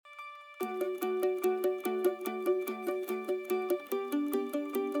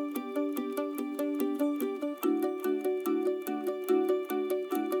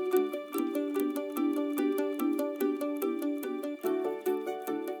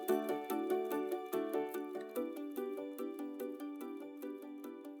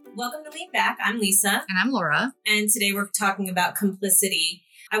Welcome to Lean Back. I'm Lisa. And I'm Laura. And today we're talking about complicity.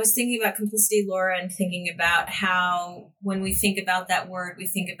 I was thinking about complicity, Laura, and thinking about how when we think about that word, we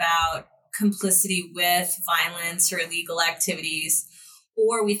think about complicity with violence or illegal activities,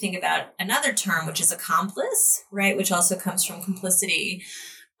 or we think about another term, which is accomplice, right? Which also comes from complicity.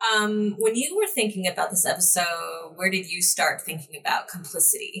 When you were thinking about this episode, where did you start thinking about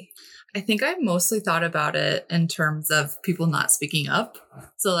complicity? I think I mostly thought about it in terms of people not speaking up.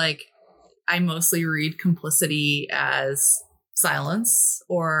 So I mostly read complicity as silence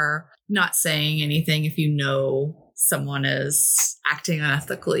or not saying anything if you know someone is acting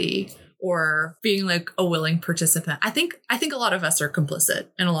unethically or being like a willing participant. I think a lot of us are complicit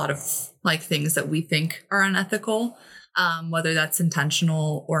in a lot of things that we think are unethical, whether that's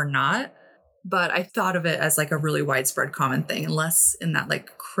intentional or not. But I thought of it as a really widespread common thing, less in that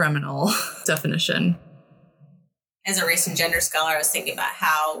criminal definition. As a race and gender scholar, I was thinking about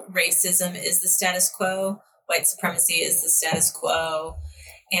how racism is the status quo, white supremacy is the status quo,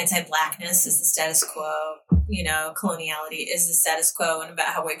 anti-Blackness is the status quo, coloniality is the status quo, and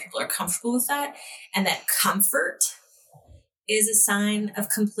about how white people are comfortable with that, and that comfort is a sign of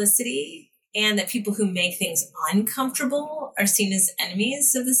complicity. And that people who make things uncomfortable are seen as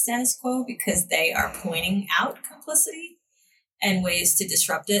enemies of the status quo because they are pointing out complicity and ways to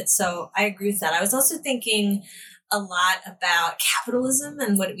disrupt it. So I agree with that. I was also thinking a lot about capitalism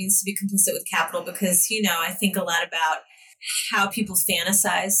and what it means to be complicit with capital because, I think a lot about how people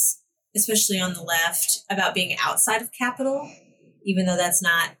fantasize, especially on the left, about being outside of capital, even though that's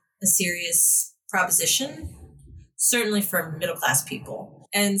not a serious proposition, certainly for middle-class people.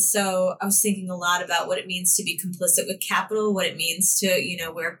 And so I was thinking a lot about what it means to be complicit with capital, what it means to,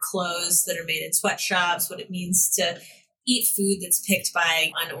 wear clothes that are made in sweatshops, what it means to eat food that's picked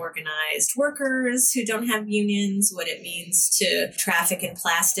by unorganized workers who don't have unions, what it means to traffic in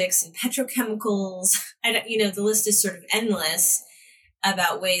plastics and petrochemicals. And, the list is sort of endless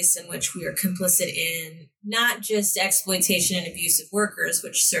about ways in which we are complicit in not just exploitation and abuse of workers,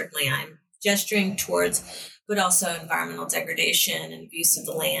 which certainly I'm gesturing towards, but also environmental degradation and abuse of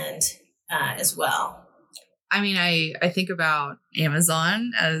the land as well. I mean, I think about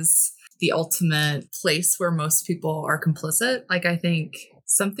Amazon as the ultimate place where most people are complicit. I think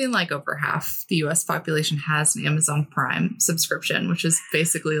something over half the U.S. population has an Amazon Prime subscription, which is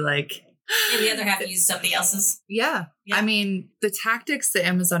basically and the other half use somebody else's. Yeah. I mean, the tactics that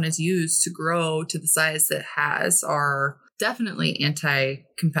Amazon has used to grow to the size that it has are definitely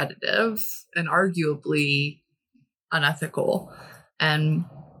anti-competitive and arguably unethical. And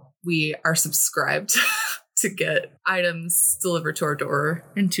we are subscribed to get items delivered to our door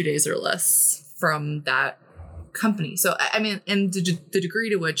in 2 days or less from that company. So, I mean, and the degree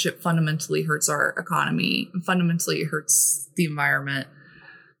to which it fundamentally hurts our economy and fundamentally hurts the environment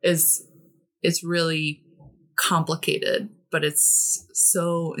it's really complicated, but it's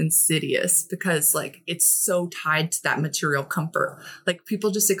so insidious because it's so tied to that material comfort.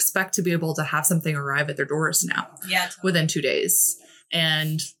 People just expect to be able to have something arrive at their doors now within 2 days.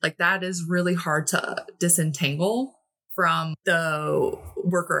 And that is really hard to disentangle from the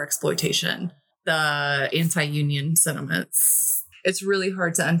worker exploitation, the anti-union sentiments. It's really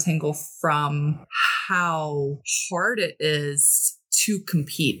hard to untangle from how hard it is to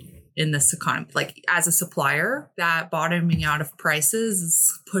compete in this economy. As a supplier, that bottoming out of prices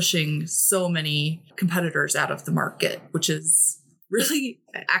is pushing so many competitors out of the market, which is really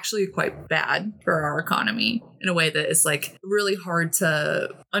actually quite bad for our economy in a way that is really hard to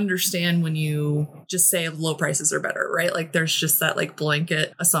understand when you just say low prices are better, right? There's just that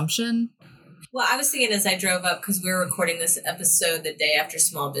blanket assumption. Well, I was thinking as I drove up, because we were recording this episode the day after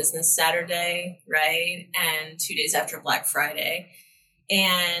Small Business Saturday, right? And 2 days after Black Friday.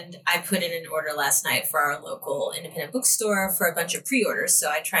 And I put in an order last night for our local independent bookstore for a bunch of pre-orders.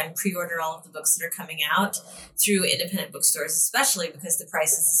 So I try and pre-order all of the books that are coming out through independent bookstores, especially because the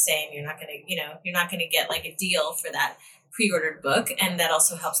price is the same. You're not going to get a deal for that pre-ordered book. And that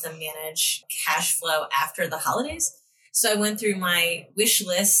also helps them manage cash flow after the holidays. So I went through my wish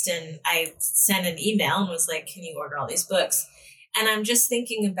list and I sent an email and was like, can you order all these books? And I'm just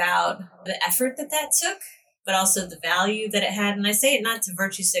thinking about the effort that took, but also the value that it had. And I say it not to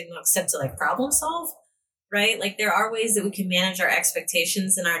virtue signal, except to problem solve, right? There are ways that we can manage our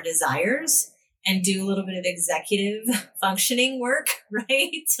expectations and our desires and do a little bit of executive functioning work,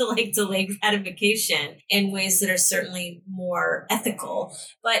 right? To delay gratification in ways that are certainly more ethical.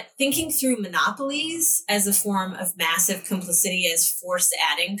 But thinking through monopolies as a form of massive complicity, as force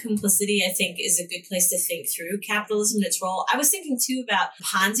adding complicity, I think is a good place to think through capitalism and its role. I was thinking too about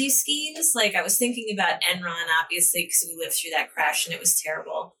Ponzi schemes. I was thinking about Enron, obviously, because we lived through that crash and it was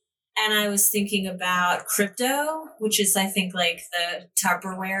terrible. And I was thinking about crypto, which is, I think, like the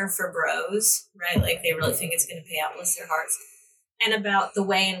Tupperware for bros, right? Like they really think it's going to pay out, bless their hearts. And about the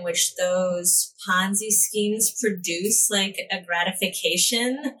way in which those Ponzi schemes produce like a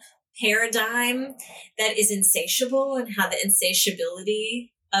gratification paradigm that is insatiable, and how the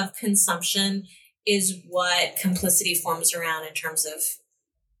insatiability of consumption is what complicity forms around in terms of,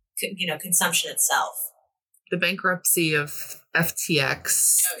 consumption itself. The bankruptcy of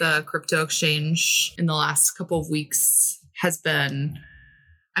FTX, the crypto exchange, in the last couple of weeks has been,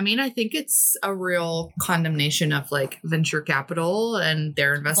 I think it's a real condemnation of like venture capital and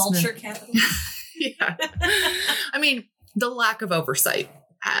their investment. Vulture capital. Yeah. The lack of oversight.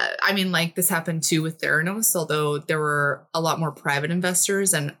 This happened too with Theranos, although there were a lot more private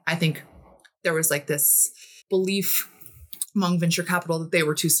investors. And I think there was like this belief among venture capital that they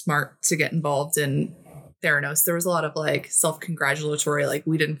were too smart to get involved in Theranos. There was a lot of like self-congratulatory, like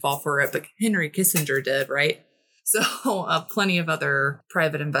we didn't fall for it, but Henry Kissinger did, right? So plenty of other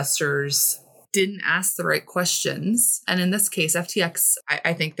private investors didn't ask the right questions. And in this case, FTX,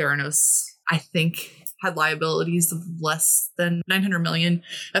 I think Theranos, had liabilities of less than 900 million.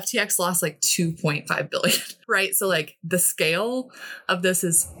 FTX lost like 2.5 billion, right? So like the scale of this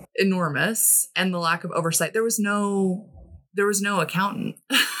is enormous, and the lack of oversight. There was no accountant.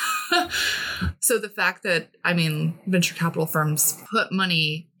 So the fact that, venture capital firms put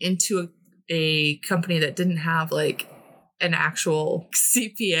money into a company that didn't have like an actual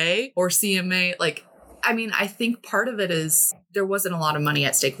CPA or CMA, I think part of it is there wasn't a lot of money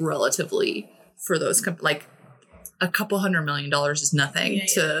at stake relatively for those like a couple $100 million is nothing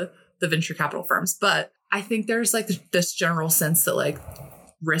to the venture capital firms. But I think there's like this general sense that like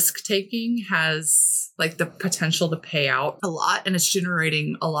risk taking has like the potential to pay out a lot, and it's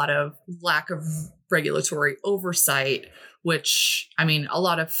generating a lot of lack of regulatory oversight, which a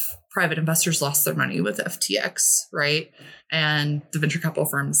lot of private investors lost their money with FTX, right? And the venture capital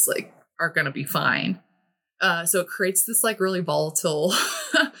firms like are going to be fine. So it creates this like really volatile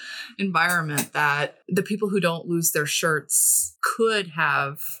environment that the people who don't lose their shirts could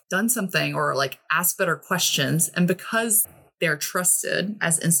have done something or like asked better questions. And because they're trusted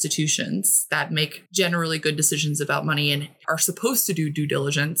as institutions that make generally good decisions about money and are supposed to do due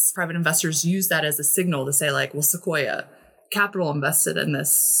diligence, private investors use that as a signal to say like, well, Sequoia Capital invested in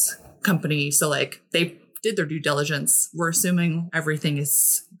this company. So like they did their due diligence. We're assuming everything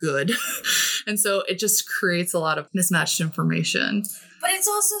is good. And so it just creates a lot of mismatched information. But it's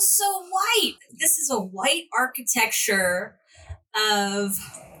also so white. This is a white architecture of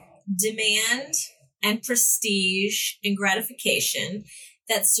demand and prestige and gratification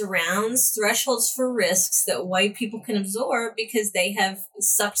that surrounds thresholds for risks that white people can absorb because they have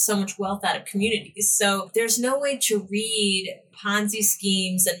sucked so much wealth out of communities. So there's no way to read Ponzi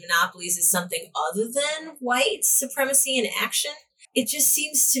schemes and monopolies as something other than white supremacy in action. It just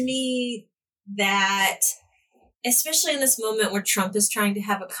seems to me that, especially in this moment where Trump is trying to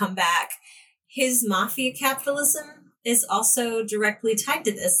have a comeback, his mafia capitalism is also directly tied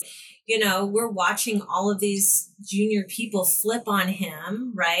to this. We're watching all of these junior people flip on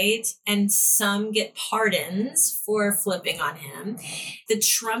him, right? And some get pardons for flipping on him. The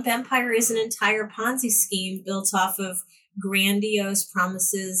Trump empire is an entire Ponzi scheme built off of grandiose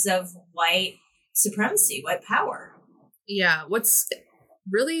promises of white supremacy, white power. Yeah. What's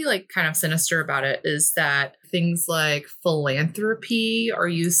really like kind of sinister about it is that things like philanthropy are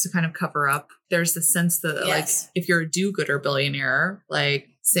used to kind of cover up. There's the sense that like if you're a do-gooder billionaire, like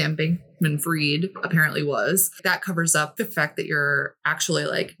Sam Bankman-Fried apparently was, that covers up the fact that you're actually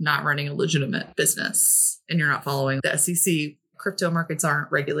like not running a legitimate business and you're not following the SEC. Crypto markets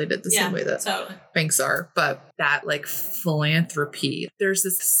aren't regulated the same way that banks are, but that like philanthropy, there's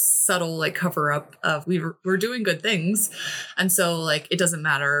this subtle like cover up of we're doing good things. And so like, it doesn't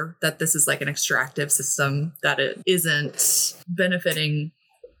matter that this is like an extractive system, that it isn't benefiting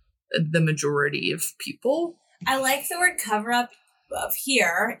the majority of people. I like the word cover up of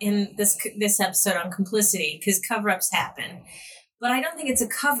here in this episode on complicity, because cover-ups happen. But I don't think it's a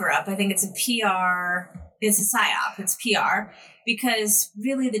cover-up. I think it's a PR, it's a PSYOP, it's PR, because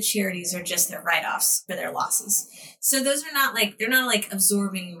really the charities are just their write-offs for their losses. So those are not like, they're not like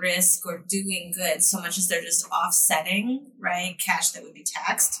absorbing risk or doing good so much as they're just offsetting, right, cash that would be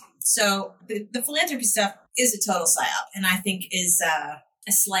taxed. So the philanthropy stuff is a total PSYOP, and I think is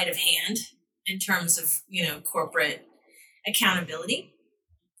a sleight of hand in terms of, corporate accountability.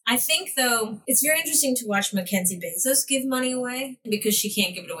 I think, though, it's very interesting to watch Mackenzie Bezos give money away, because she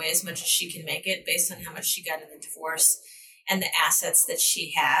can't give it away as much as she can make it based on how much she got in the divorce and the assets that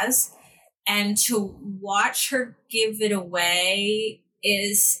she has. And to watch her give it away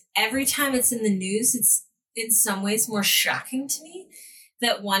is every time it's in the news, it's in some ways more shocking to me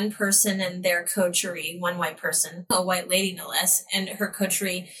that one person and their coterie, one white person, a white lady no less, and her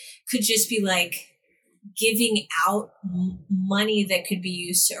coterie could just be like giving out money that could be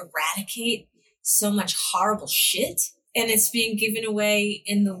used to eradicate so much horrible shit. And it's being given away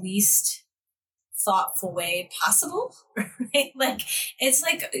in the least thoughtful way possible, right? Like, it's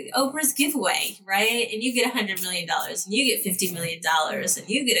like Oprah's giveaway, right? And you get $100 million and you get $50 million and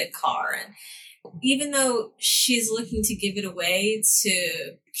you get a car. And even though she's looking to give it away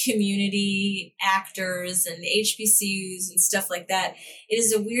to community actors and HBCUs and stuff like that, it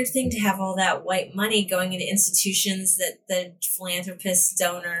is a weird thing to have all that white money going into institutions that the philanthropist,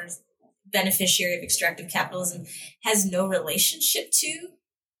 donors, beneficiary of extractive capitalism has no relationship to,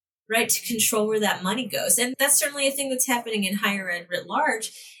 right? To control where that money goes. And that's certainly a thing that's happening in higher ed writ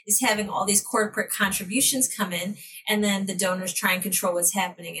large, is having all these corporate contributions come in, and then the donors try and control what's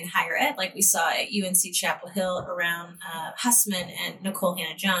happening in higher ed, like we saw at UNC Chapel Hill around Hussman and Nicole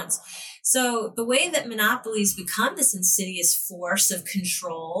Hannah-Jones. So the way that monopolies become this insidious force of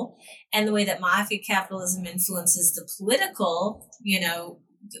control, and the way that mafia capitalism influences the political,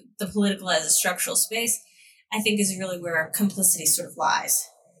 the political as a structural space, I think is really where complicity sort of lies.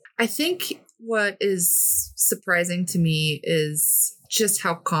 I think what is surprising to me is just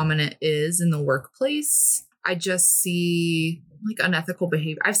how common it is in the workplace. I just see like unethical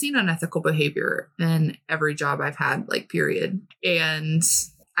behavior. I've seen unethical behavior in every job I've had, like, period. And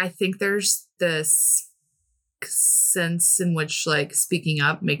I think there's this sense in which, like, speaking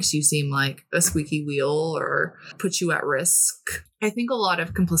up makes you seem like a squeaky wheel or puts you at risk. I think a lot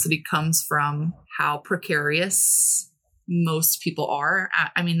of complicity comes from how precarious most people are.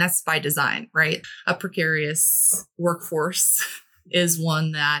 I mean, that's by design, right? A precarious workforce is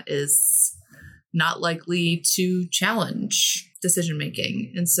one that is not likely to challenge decision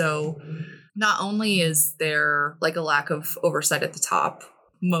making. And so not only is there like a lack of oversight at the top,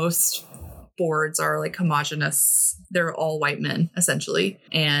 most boards are like homogenous. They're all white men, essentially.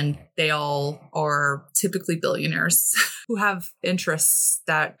 And they all are typically billionaires who have interests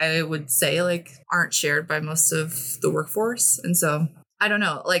that I would say like aren't shared by most of the workforce. And so I don't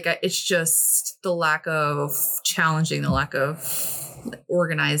know, like, it's just the lack of challenging, the lack of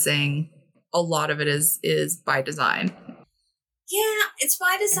organizing. A lot of it is by design. Yeah, it's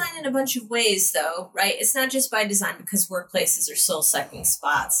by design in a bunch of ways, though, right? It's not just by design because workplaces are soul-sucking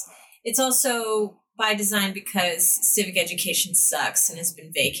spots. It's also by design because civic education sucks and has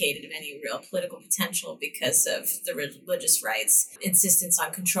been vacated of any real political potential because of the religious rights, insistence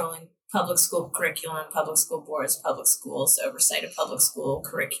on controlling public school curriculum, public school boards, public schools, oversight of public school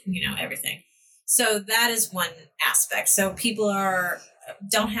curriculum, everything. So that is one aspect. So people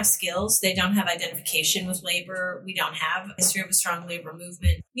don't have skills. They don't have identification with labor. We don't have a history of a strong labor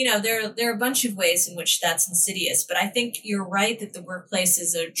movement. There are a bunch of ways in which that's insidious, but I think you're right that the workplace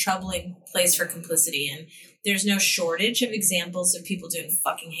is a troubling place for complicity, and there's no shortage of examples of people doing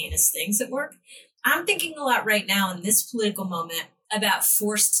fucking heinous things at work. I'm thinking a lot right now in this political moment about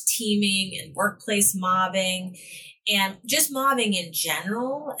forced teaming and workplace mobbing, and just mobbing in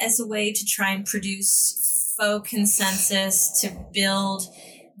general as a way to try and produce faux consensus, to build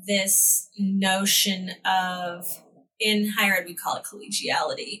this notion of, in higher ed we call it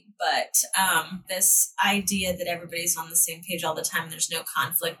collegiality, but this idea that everybody's on the same page all the time and there's no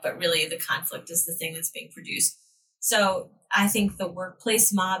conflict, but really the conflict is the thing that's being produced. So I think the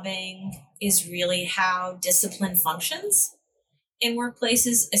workplace mobbing is really how discipline functions in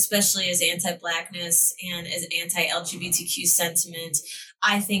workplaces, especially as anti-Blackness and as anti-LGBTQ sentiment.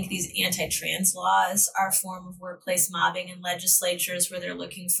 I think these anti-trans laws are a form of workplace mobbing in legislatures where they're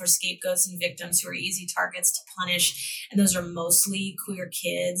looking for scapegoats and victims who are easy targets to punish. And those are mostly queer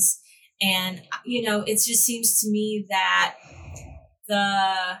kids. And, it just seems to me that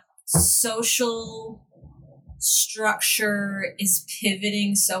the social structure is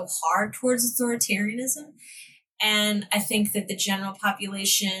pivoting so hard towards authoritarianism. And I think that the general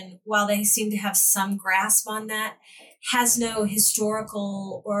population, while they seem to have some grasp on that, has no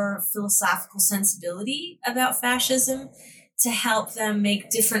historical or philosophical sensibility about fascism to help them make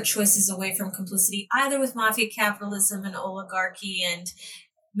different choices away from complicity, either with mafia capitalism and oligarchy and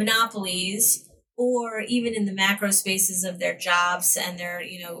monopolies, or even in the macro spaces of their jobs and their,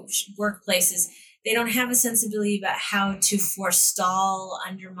 workplaces, They don't have a sensibility about how to forestall,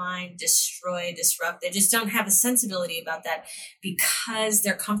 undermine, destroy, disrupt. They just don't have a sensibility about that because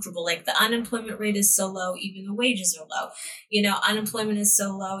they're comfortable. Like the unemployment rate is so low, even though wages are low. Unemployment is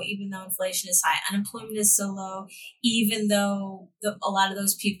so low, even though inflation is high. Unemployment is so low, even though a lot of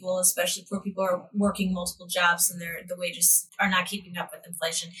those people, especially poor people, are working multiple jobs and the wages are not keeping up with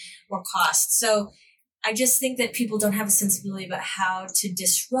inflation or cost. So I just think that people don't have a sensibility about how to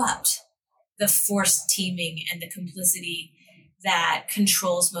disrupt the forced teaming and the complicity that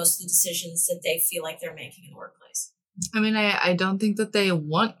controls most of the decisions that they feel like they're making in the workplace. I mean, I don't think that they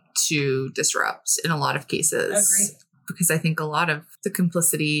want to disrupt in a lot of cases. Agreed. Because I think a lot of the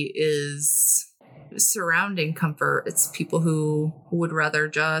complicity is surrounding comfort. It's people who would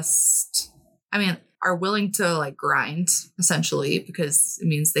rather are willing to like grind essentially because it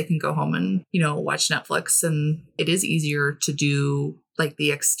means they can go home and, watch Netflix, and it is easier to do like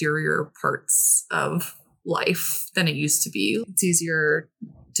the exterior parts of life than it used to be. It's easier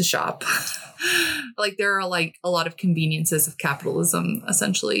to shop. Like there are like a lot of conveniences of capitalism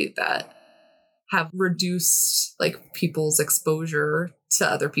essentially that have reduced like people's exposure to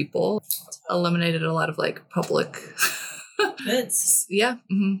other people, eliminated a lot of like public goods. Yeah.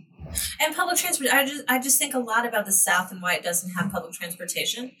 Mm-hmm. And public transport. I just think a lot about the South and why it doesn't have public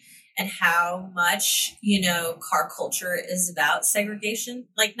transportation and how much, car culture is about segregation.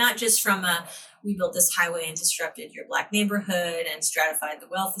 Like not just from we built this highway and disrupted your Black neighborhood and stratified the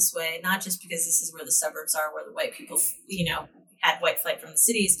wealth this way, not just because this is where the suburbs are, where the white people, had white flight from the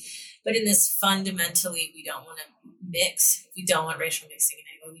cities, but in this fundamentally, we don't want to mix. We don't want racial mixing in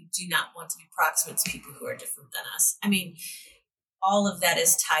any way. We do not want to be proximate to people who are different than us. I mean, all of that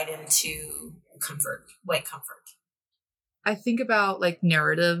is tied into comfort, white comfort. I think about like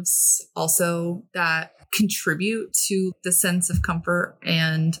narratives also that contribute to the sense of comfort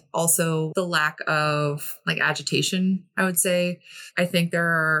and also the lack of like agitation, I would say. I think there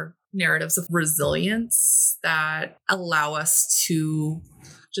are narratives of resilience that allow us to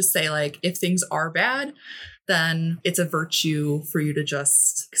just say like, if things are bad, then it's a virtue for you to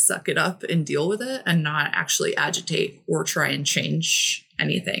just suck it up and deal with it and not actually agitate or try and change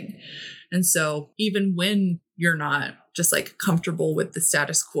anything. And so even when you're not just like comfortable with the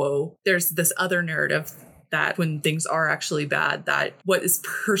status quo, there's this other narrative that when things are actually bad, that what is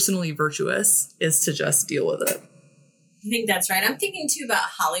personally virtuous is to just deal with it. I think that's right. I'm thinking too about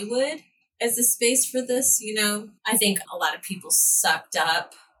Hollywood as a space for this. I think a lot of people sucked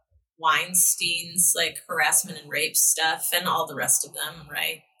up Weinstein's like harassment and rape stuff and all the rest of them,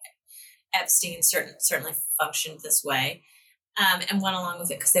 right? Epstein certainly functioned this way and went along with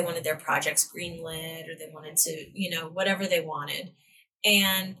it because they wanted their projects greenlit or they wanted to, whatever they wanted.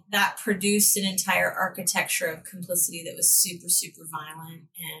 And that produced an entire architecture of complicity that was super, super violent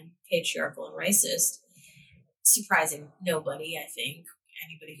and patriarchal and racist. Surprising nobody, I think,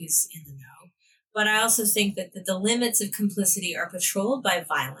 anybody who's in the know. But I also think that the limits of complicity are patrolled by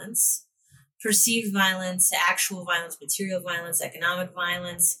violence, perceived violence, actual violence, material violence, economic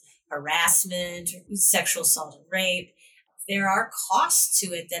violence, harassment, sexual assault and rape. There are costs to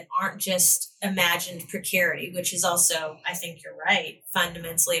it that aren't just imagined precarity, which is also, I think you're right,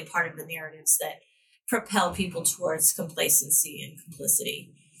 fundamentally a part of the narratives that propel people towards complacency and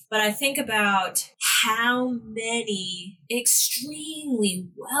complicity. But I think about how many extremely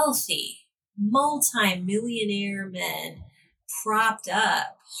wealthy, multi-millionaire men propped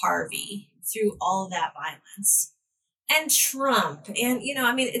up Harvey through all of that violence. And Trump, and,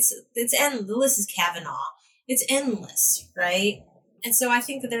 it's endless. The list is Kavanaugh. It's endless, right? And so I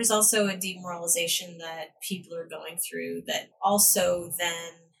think that there's also a demoralization that people are going through that also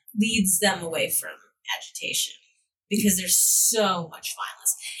then leads them away from agitation because there's so much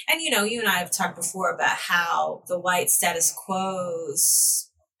violence. And, you and I have talked before about how the white status quo's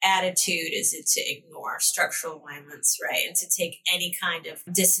attitude is to ignore structural violence, right? And to take any kind of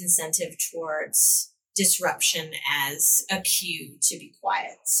disincentive towards disruption as a cue to be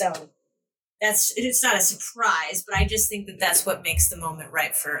quiet. So it's not a surprise, but I just think that that's what makes the moment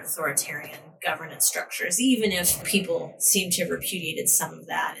right for authoritarian governance structures. Even if people seem to have repudiated some of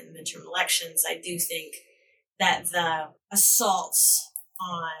that in midterm elections, I do think that the assaults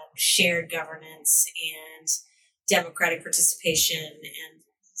on shared governance and democratic participation and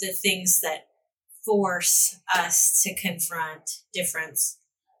the things that force us to confront difference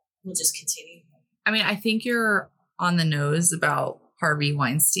will just continue. I mean, I think you're on the nose about Harvey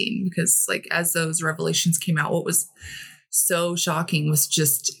Weinstein because, like, as those revelations came out, what was so shocking was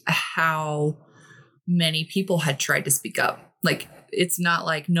just how many people had tried to speak up. Like, it's not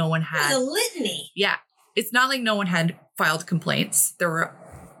like no one had... It was a litany. Yeah. It's not like no one had filed complaints. There were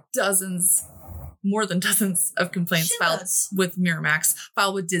dozens more than dozens of complaints filed with Miramax,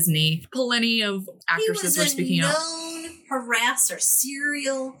 filed with Disney. Plenty of actresses were speaking out. He was a known harasser,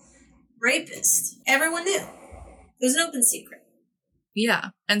 serial rapist. Everyone knew. It was an open secret. Yeah.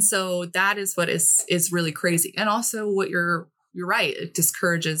 And so that is what is really crazy. And also what you're right. It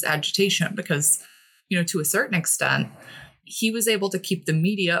discourages agitation because, to a certain extent, he was able to keep the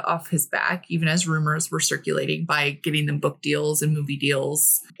media off his back, even as rumors were circulating, by getting them book deals and movie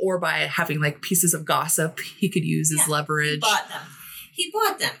deals, or by having like pieces of gossip he could use as leverage. He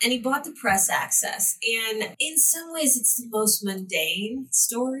bought them and he bought the press access. And in some ways, it's the most mundane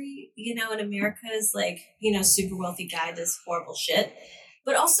story, in America is like, super wealthy guy does horrible shit.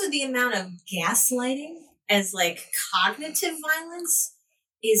 But also the amount of gaslighting as like cognitive violence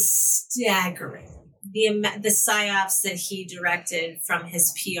is staggering. The psyops that he directed from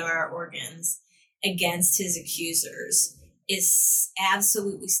his PR organs against his accusers is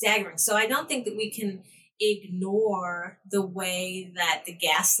absolutely staggering. So I don't think that we can ignore the way that the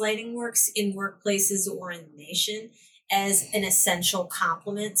gaslighting works in workplaces or in the nation as an essential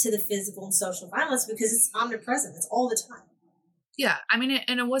complement to the physical and social violence, because it's omnipresent. It's all the time. Yeah. I mean,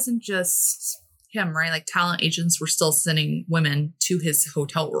 and it wasn't just him, right? Like talent agents were still sending women to his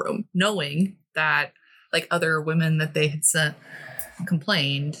hotel room, knowing that like other women that they had sent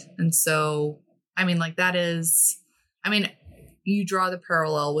complained. And so, I mean, like you draw the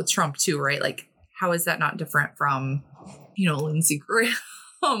parallel with Trump too, right? Like, how is that not different from, Lindsey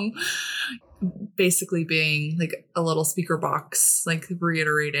Graham basically being like a little speaker box, like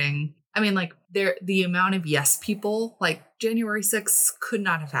reiterating. I mean, like the amount of yes people, like January 6th could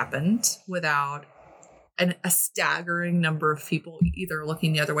not have happened without a staggering number of people either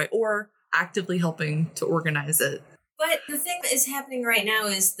looking the other way or actively helping to organize it. But the thing that is happening right now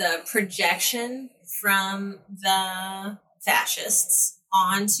is the projection from the fascists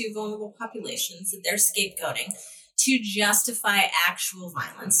onto vulnerable populations that they're scapegoating to justify actual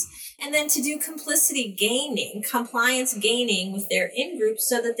violence, and then to do compliance gaining with their in-groups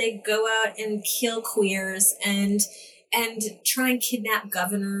so that they go out and kill queers and try and kidnap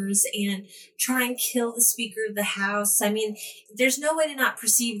governors and try and kill the Speaker of the House. I mean, there's no way to not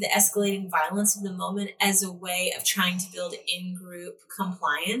perceive the escalating violence of the moment as a way of trying to build in-group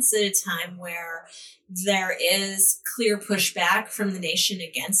compliance at a time where there is clear pushback from the nation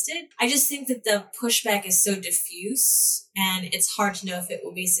against it. I just think that the pushback is so diffuse and it's hard to know if it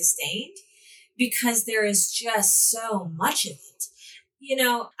will be sustained because there is just so much of it.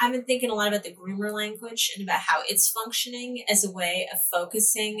 I've been thinking a lot about the groomer language and about how it's functioning as a way of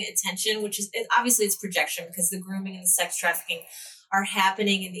focusing attention, which is obviously it's projection because the grooming and the sex trafficking are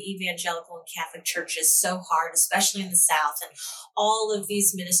happening in the evangelical and Catholic churches so hard, especially in the South. And all of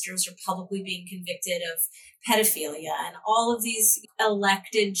these ministers are publicly being convicted of pedophilia. And all of these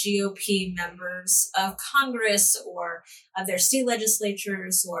elected GOP members of Congress or of their state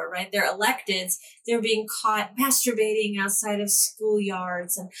legislatures or, they're electeds, they're being caught masturbating outside of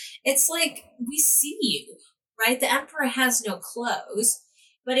schoolyards. And it's like, we see you, right? The emperor has no clothes.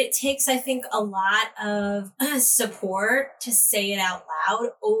 But it takes, I think, a lot of support to say it out loud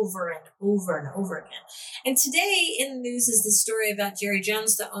over and over and over again. And today in the news is the story about Jerry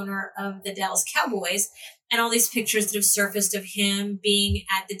Jones, the owner of the Dallas Cowboys, and all these pictures that have surfaced of him being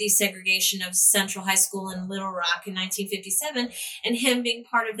at the desegregation of Central High School in Little Rock in 1957, and him being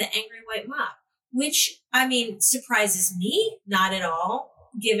part of the angry white mob, which, I mean, surprises me not at all,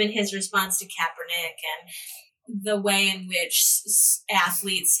 given his response to Kaepernick and the way in which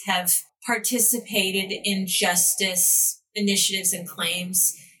athletes have participated in justice initiatives and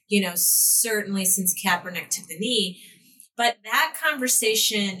claims, certainly since Kaepernick took the knee. But that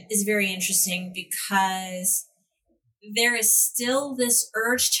conversation is very interesting because there is still this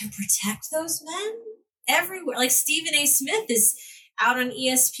urge to protect those men everywhere. Like Stephen A. Smith is out on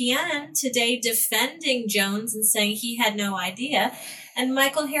ESPN today defending Jones and saying he had no idea. And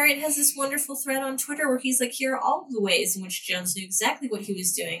Michael Harriot has this wonderful thread on Twitter where he's like, here are all the ways in which Jones knew exactly what he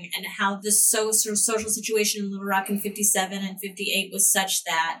was doing and how this social situation in Little Rock in 57 and 58 was such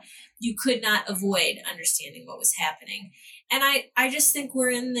that you could not avoid understanding what was happening. And I just think we're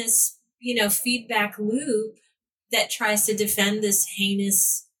in this, feedback loop that tries to defend this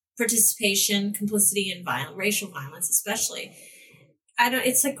heinous participation, complicity, and racial violence, especially.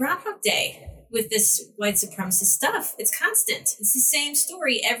 It's like Groundhog Day with this white supremacist stuff. It's constant. It's the same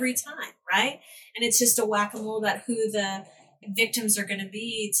story every time, right? And it's just a whack-a-mole about who the victims are going to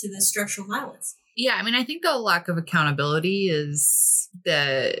be to the structural violence. Yeah, I mean, I think the lack of accountability is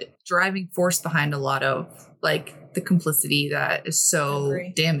the driving force behind a lot of like the complicity that is so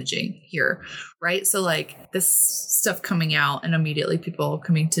damaging here, right? So like this stuff coming out and immediately people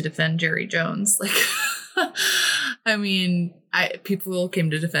coming to defend Jerry Jones, like I mean, people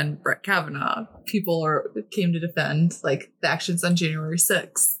came to defend Brett Kavanaugh. People came to defend like the actions on January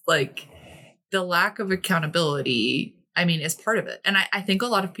 6th. Like the lack of accountability, I mean, is part of it. And I think a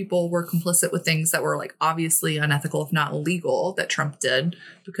lot of people were complicit with things that were like obviously unethical, if not illegal, that Trump did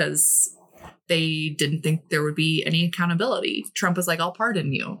because they didn't think there would be any accountability. Trump was like, I'll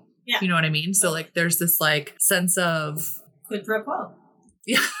pardon you. Yeah. You know what I mean? So like there's this like sense of quid pro quo.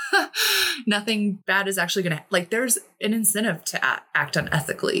 Yeah. Nothing bad is actually going to, like, there's an incentive to act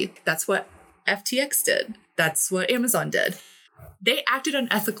unethically. That's what FTX did. That's what Amazon did. They acted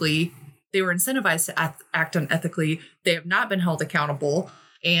unethically. They were incentivized to act unethically. They have not been held accountable.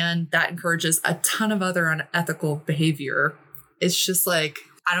 And that encourages a ton of other unethical behavior. It's just like,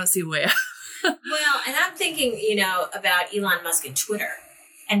 I don't see a way out. Well, and I'm thinking, you know, about Elon Musk and Twitter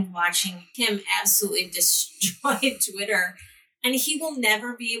and watching him absolutely destroy Twitter. And he will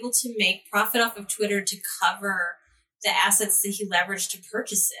never be able to make profit off of Twitter to cover the assets that he leveraged to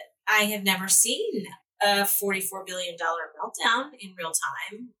purchase it. I have never seen a $44 billion meltdown in real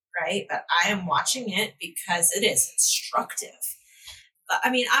time, right? But I am watching it because it is instructive. But,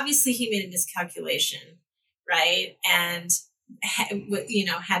 I mean, obviously he made a miscalculation, right? And, you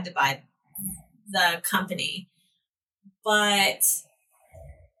know, had to buy the company. But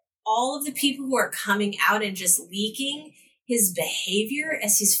all of the people who are coming out and just leaking his behavior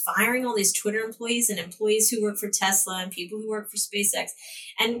as he's firing all these Twitter employees and employees who work for Tesla and people who work for SpaceX.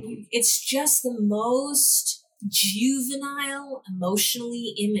 And it's just the most juvenile,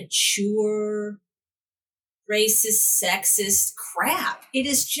 emotionally immature, racist, sexist crap. It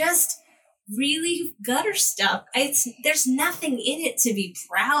is just really gutter stuff. There's nothing in it to be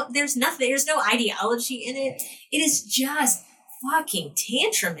proud. There's no ideology in it. It is just fucking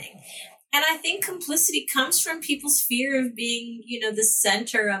tantruming. And I think complicity comes from people's fear of being, you know, the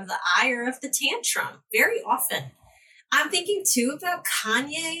center of the ire of the tantrum very often. I'm thinking, too, about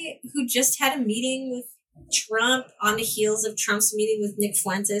Kanye, who just had a meeting with Trump on the heels of Trump's meeting with Nick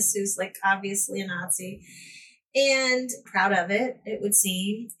Fuentes, who's, like, obviously a Nazi, and proud of it, it would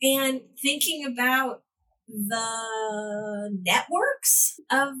seem. And thinking about the networks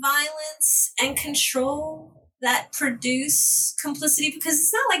of violence and control that produce complicity, because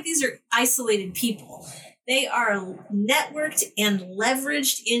it's not like these are isolated people. They are networked and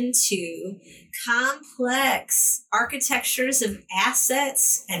leveraged into complex architectures of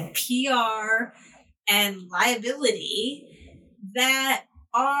assets and PR and liability that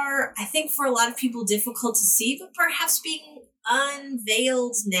are, I think, for a lot of people difficult to see, but perhaps being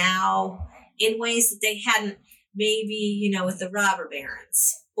unveiled now in ways that they hadn't, maybe, you know, with the robber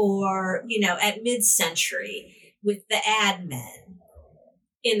barons, or, you know, at mid-century with the ad men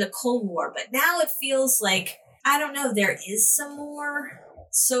in the Cold War. But now it feels like, I don't know, there is some more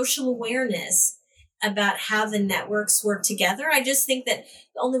social awareness about how the networks work together. I just think that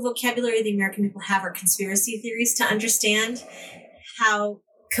the only vocabulary the American people have are conspiracy theories to understand how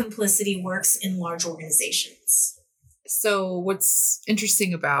complicity works in large organizations. So what's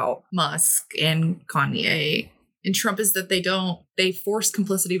interesting about Musk and Kanye and Trump is that they force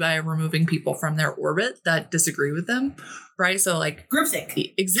complicity by removing people from their orbit that disagree with them, right? So like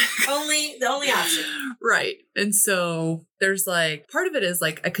groupthink. Exactly. The only option. Right. And so there's like, part of it is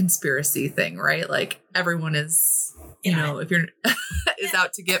like a conspiracy thing, right? Like everyone is, you know, if you're is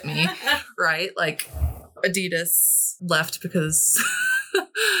out to get me, right? Like Adidas left because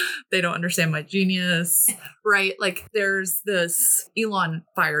they don't understand my genius, right? Like there's this, Elon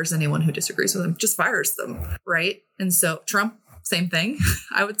fires anyone who disagrees with him, just fires them, right? And so Trump, same thing,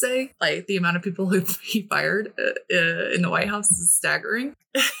 I would say. Like the amount of people who he fired in the White House is staggering.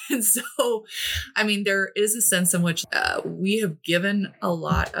 And so, I mean, there is a sense in which we have given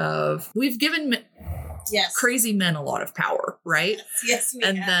crazy men a lot of power, right? Yes,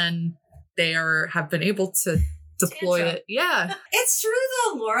 and then they have been able to deploy it. Yeah. It's true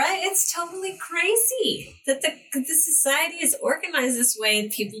though, Laura. It's totally crazy that the society is organized this way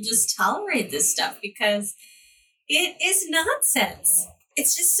and people just tolerate this stuff because it is nonsense.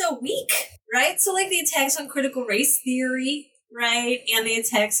 It's just so weak, right? So like the attacks on critical race theory, right? And the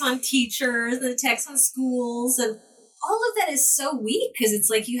attacks on teachers, and the attacks on schools, and all of that is so weak because it's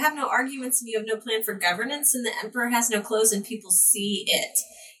like you have no arguments and you have no plan for governance and the emperor has no clothes and people see it.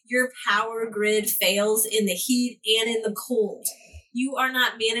 Your power grid fails in the heat and in the cold. You are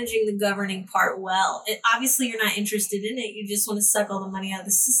not managing the governing part well. Obviously, you're not interested in it. You just want to suck all the money out of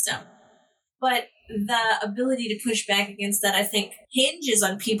the system. But the ability to push back against that, I think, hinges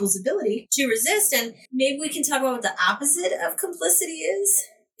on people's ability to resist. And maybe we can talk about what the opposite of complicity is.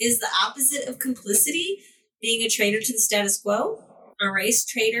 Is the opposite of complicity being a traitor to the status quo? A race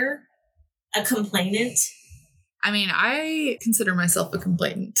traitor? A complainant? I mean, I consider myself a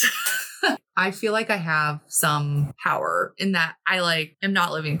complainant. I feel like I have some power in that I am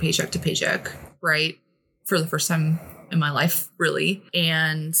not living paycheck to paycheck, right? For the first time in my life, really.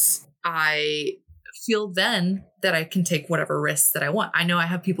 And I feel then that I can take whatever risks that I want. I know I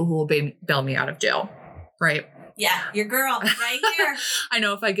have people who will bail me out of jail, right? Yeah, your girl right here. I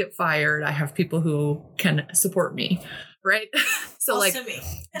know if I get fired, I have people who can support me, right? So also me.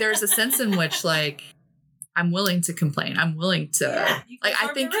 There's a sense in which I'm willing to complain. I'm willing to I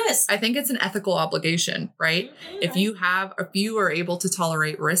think it's an ethical obligation, right? Mm-hmm. If you are able to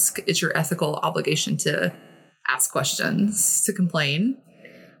tolerate risk, it's your ethical obligation to ask questions, to complain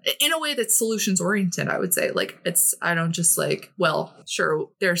in a way that's solutions oriented. I would say I don't just sure,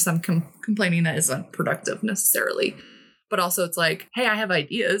 there's some complaining that isn't productive necessarily, but also it's hey, I have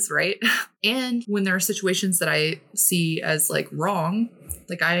ideas, right? And when there are situations that I see as wrong,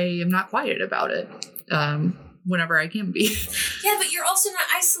 I am not quiet about it. Whenever I can be. Yeah, but you're also not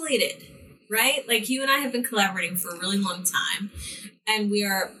isolated, right? You and I have been collaborating for a really long time, and we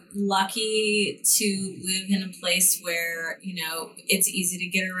are lucky to live in a place where, it's easy to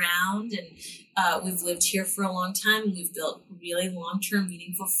get around, and we've lived here for a long time, and we've built really long-term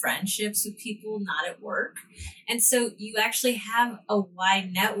meaningful friendships with people, not at work. And so you actually have a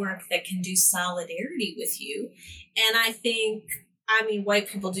wide network that can do solidarity with you. And I think, white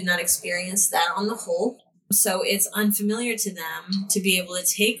people do not experience that on the whole. So it's unfamiliar to them to be able to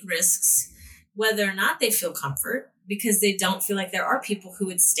take risks, whether or not they feel comfort, because they don't feel like there are people who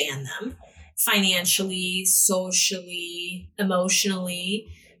would stand them financially, socially, emotionally,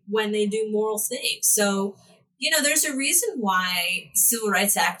 when they do moral things. So, there's a reason why civil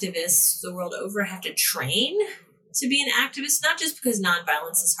rights activists the world over have to train to be an activist, not just because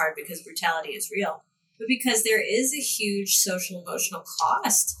nonviolence is hard, because brutality is real, but because there is a huge social emotional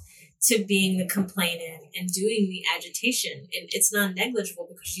cost to being the complainant and doing the agitation. And it's not negligible,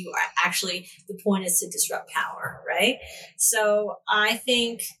 because you are actually, the point is to disrupt power, right? So I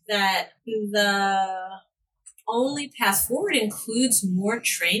think that the only path forward includes more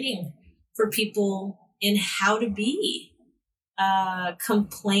training for people in how to be a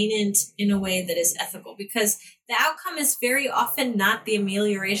complainant in a way that is ethical, because the outcome is very often not the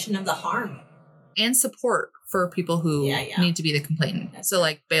amelioration of the harm. And support for people who need to be the complainant. So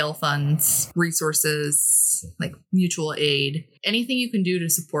bail funds, resources, mutual aid, anything you can do to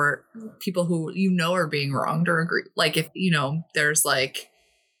support people who are being wronged or agree. If, there's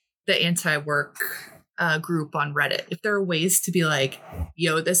the anti-work group on Reddit, if there are ways to be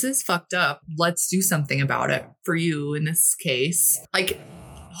yo, this is fucked up, let's do something about it for you in this case,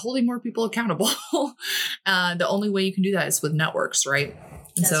 holding more people accountable. The only way you can do that is with networks, right?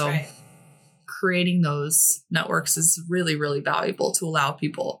 And That's right. Creating those networks is really, really valuable to allow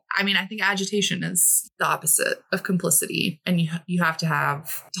people. I think agitation is the opposite of complicity, and you have to have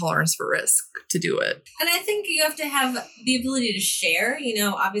tolerance for risk to do it. And I think you have to have the ability to share.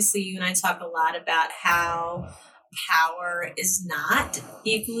 Obviously you and I talk a lot about how power is not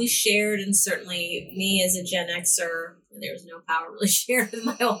equally shared, and certainly me as a Gen Xer, there was no power really shared in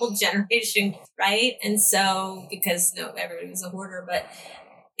my whole generation, right? And so, because everybody was a hoarder, but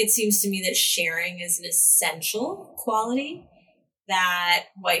it seems to me that sharing is an essential quality that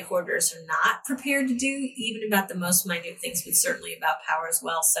white hoarders are not prepared to do, even about the most minute things, but certainly about power as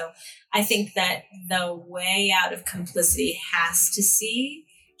well. So I think that the way out of complicity has to see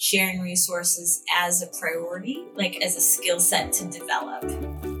sharing resources as a priority, as a skill set to develop.